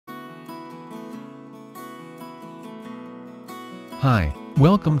Hi,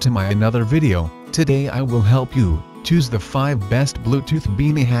 welcome to my another video. Today I will help you choose the 5 best Bluetooth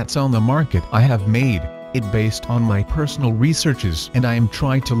beanie hats on the market. I have made it based on my personal researches and I am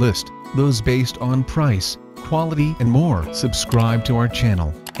trying to list those based on price, quality and more. Subscribe to our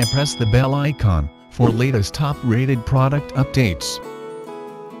channel and press the bell icon for latest top rated product updates.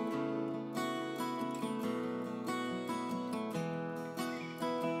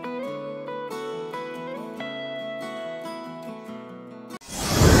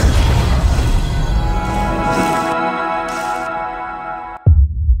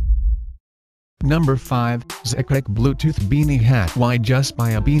 Number 5. Feeke Bluetooth Beanie Hat. Why just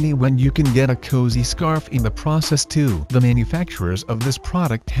buy a beanie when you can get a cozy scarf in the process too? The manufacturers of this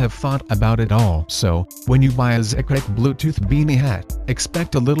product have thought about it all. So, when you buy a Feeke Bluetooth Beanie Hat,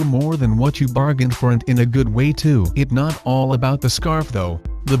 expect a little more than what you bargained for, and in a good way too. It's not all about the scarf though.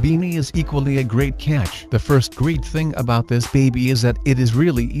 The beanie is equally a great catch. The first great thing about this baby is that it is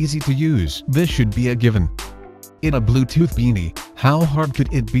really easy to use. This should be a given. In a Bluetooth beanie, how hard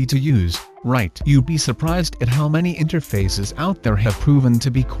could it be to use? Right. You'd be surprised at how many interfaces out there have proven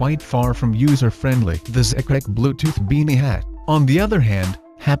to be quite far from user-friendly. The Feeke Bluetooth Beanie Hat, on the other hand,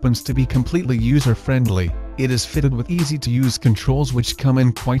 happens to be completely user-friendly. It is fitted with easy-to-use controls which come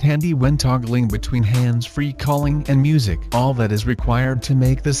in quite handy when toggling between hands-free calling and music. All that is required to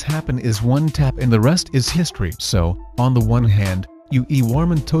make this happen is one tap and the rest is history. So, on the one hand, you are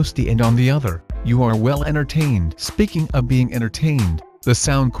warm and toasty, and on the other, you are well entertained. Speaking of being entertained, the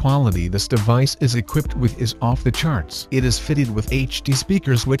sound quality this device is equipped with is off the charts. It is fitted with HD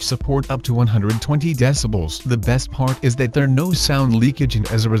speakers which support up to 120 decibels. The best part is that there's no sound leakage, and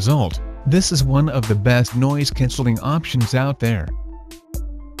as a result, this is one of the best noise-cancelling options out there.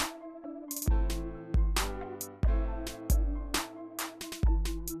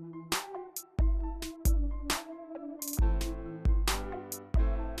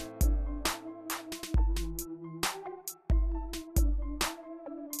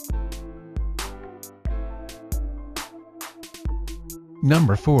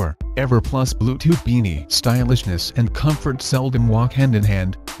 Number 4. Everplus Bluetooth Beanie. Stylishness and comfort seldom walk hand in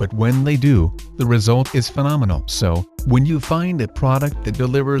hand, but when they do, the result is phenomenal. So, when you find a product that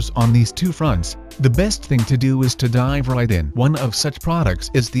delivers on these two fronts, the best thing to do is to dive right in. One of such products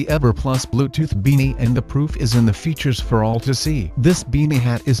is the Everplus Bluetooth Beanie, and the proof is in the features for all to see. This beanie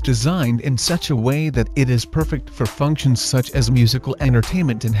hat is designed in such a way that it is perfect for functions such as musical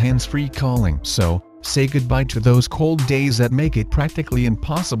entertainment and hands-free calling. So, say goodbye to those cold days that make it practically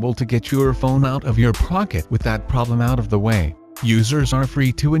impossible to get your phone out of your pocket. With that problem out of the way, users are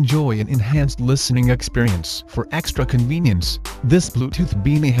free to enjoy an enhanced listening experience. For extra convenience, this Bluetooth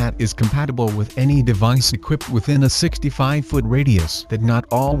beanie hat is compatible with any device equipped within a 65-foot radius. That's not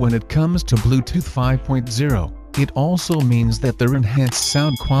all when it comes to Bluetooth 5.0. It also means that their enhanced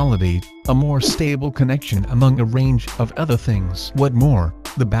sound quality, a more stable connection among a range of other things. What more,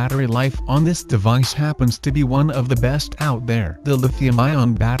 the battery life on this device happens to be one of the best out there. The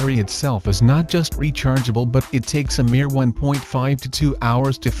lithium-ion battery itself is not just rechargeable, but it takes a mere 1.5 to 2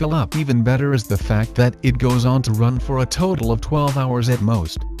 hours to fill up. Even better is the fact that it goes on to run for a total of 12 hours at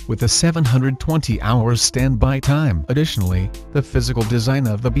most, with a 720 hours standby time. Additionally, the physical design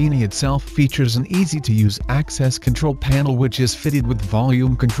of the beanie itself features an easy-to-use access control panel which is fitted with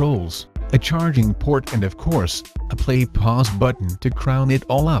volume controls, a charging port and of course, a play-pause button. To crown it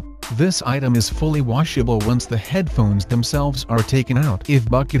all up, this item is fully washable once the headphones themselves are taken out. If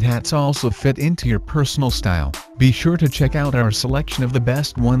bucket hats also fit into your personal style, be sure to check out our selection of the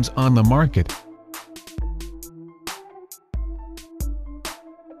best ones on the market.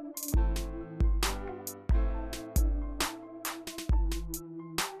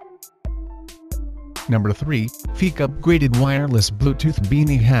 Number 3. Feeke Upgraded Wireless Bluetooth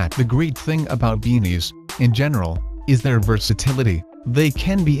Beanie Hat. The great thing about beanies, in general, is their versatility. They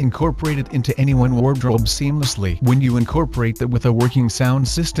can be incorporated into anyone's wardrobe seamlessly. When you incorporate that with a working sound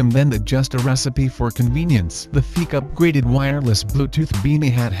system, then that's just a recipe for convenience. The Feeke Upgraded Wireless Bluetooth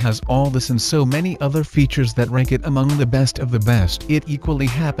Beanie Hat has all this and so many other features that rank it among the best of the best. It equally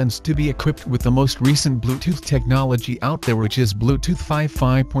happens to be equipped with the most recent Bluetooth technology out there, which is Bluetooth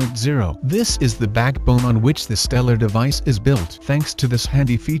 5.0. This is the backbone on which the stellar device is built. Thanks to this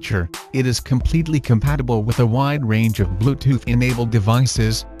handy feature, it is completely compatible with a wide range of Bluetooth-enabled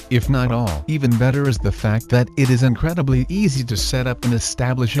devices, if not all. Even better is the fact that it is incredibly easy to set up and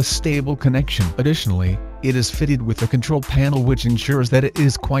establish a stable connection. Additionally, it is fitted with a control panel which ensures that it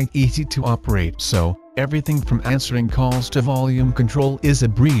is quite easy to operate. So, Everything from answering calls to volume control is a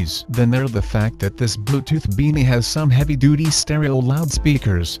breeze. Then there's the fact that this Bluetooth Beanie has some heavy-duty stereo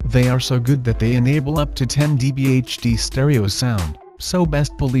loudspeakers. They are so good that they enable up to 10 dB HD stereo sound. So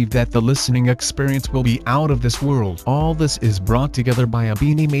best believe that the listening experience will be out of this world. All this is brought together by a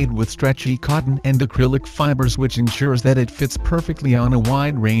beanie made with stretchy cotton and acrylic fibers, which ensures that it fits perfectly on a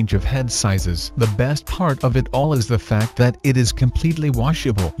wide range of head sizes. The best part of it all is the fact that it is completely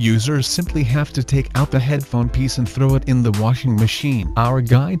washable. Users simply have to take out the headphone piece and throw it in the washing machine. Our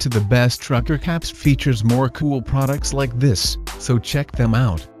guide to the best trucker caps features more cool products like this, so check them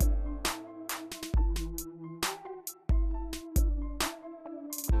out.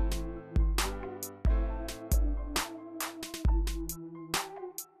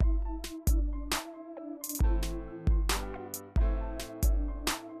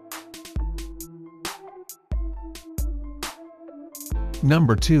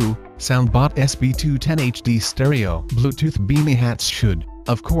 Number 2, Soundbot SB210 HD Stereo. Bluetooth beanie hats should,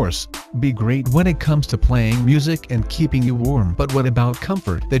 of course, be great when it comes to playing music and keeping you warm. But what about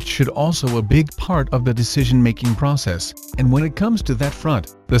comfort? That should also a big part of the decision-making process. And when it comes to that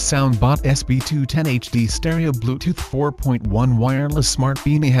front, the Soundbot SB210 HD Stereo Bluetooth 4.1 wireless smart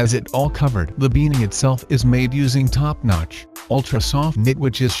beanie has it all covered. The beanie itself is made using top-notch, ultra-soft knit,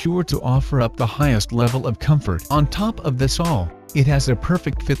 which is sure to offer up the highest level of comfort. On top of this all, it has a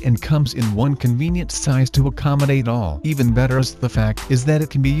perfect fit and comes in one convenient size to accommodate all. Even better is the fact is that it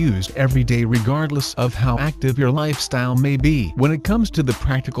can be used every day regardless of how active your lifestyle may be. When it comes to the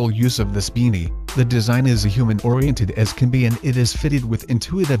practical use of this beanie, the design is human-oriented as can be, and it is fitted with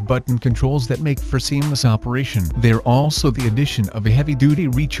intuitive button controls that make for seamless operation. There also the addition of a heavy-duty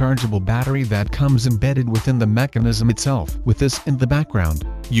rechargeable battery that comes embedded within the mechanism itself. With this in the background,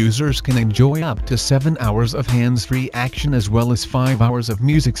 users can enjoy up to 7 hours of hands-free action as well as 5 hours of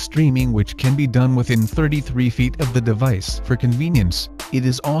music streaming, which can be done within 33 feet of the device. For convenience, it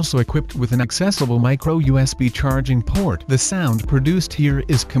is also equipped with an accessible micro USB charging port. The sound produced here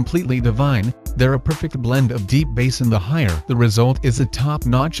is completely divine. They're a perfect blend of deep bass and the higher. The result is a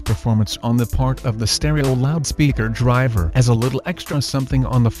top-notch performance on the part of the stereo loudspeaker driver. As a little extra something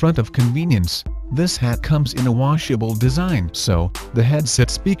on the front of convenience, this hat comes in a washable design, so the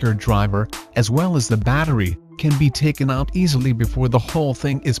headset speaker driver, as well as the battery, can be taken out easily before the whole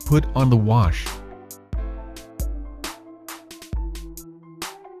thing is put on the wash.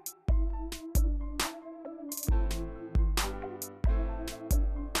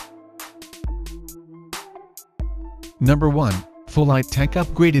 Number 1. Full-Light Tech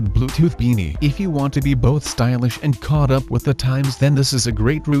Upgraded Bluetooth Beanie. If you want to be both stylish and caught up with the times, then this is a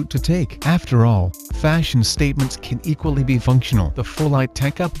great route to take. After all, fashion statements can equally be functional. The Full-Light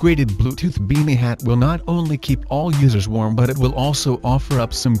Tech Upgraded Bluetooth Beanie hat will not only keep all users warm, but it will also offer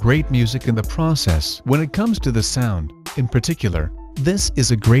up some great music in the process. When it comes to the sound, in particular, this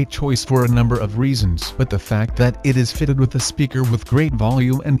is a great choice for a number of reasons, but the fact that it is fitted with a speaker with great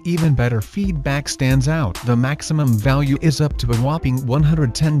volume and even better feedback stands out. The maximum value is up to a whopping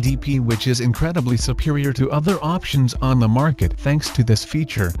 110 dB, which is incredibly superior to other options on the market. Thanks to this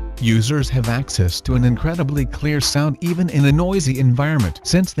feature, users have access to an incredibly clear sound even in a noisy environment.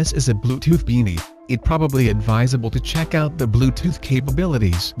 Since this is a Bluetooth beanie, it's probably advisable to check out the Bluetooth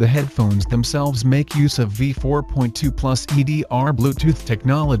capabilities. The headphones themselves make use of V4.2 Plus EDR Bluetooth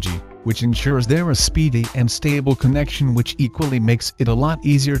technology, which ensures there is speedy and stable connection, which equally makes it a lot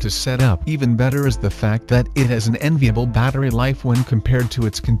easier to set up. Even better is the fact that it has an enviable battery life when compared to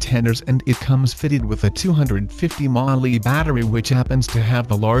its contenders, and it comes fitted with a 250 mAh battery, which happens to have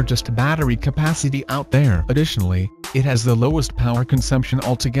the largest battery capacity out there. Additionally, it has the lowest power consumption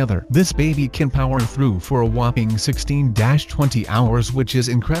altogether. This baby can power through for a whopping 16-20 hours, which is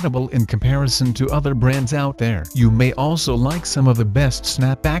incredible in comparison to other brands out there. You may also like some of the best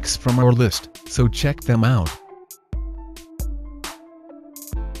snapbacks from our list, so check them out.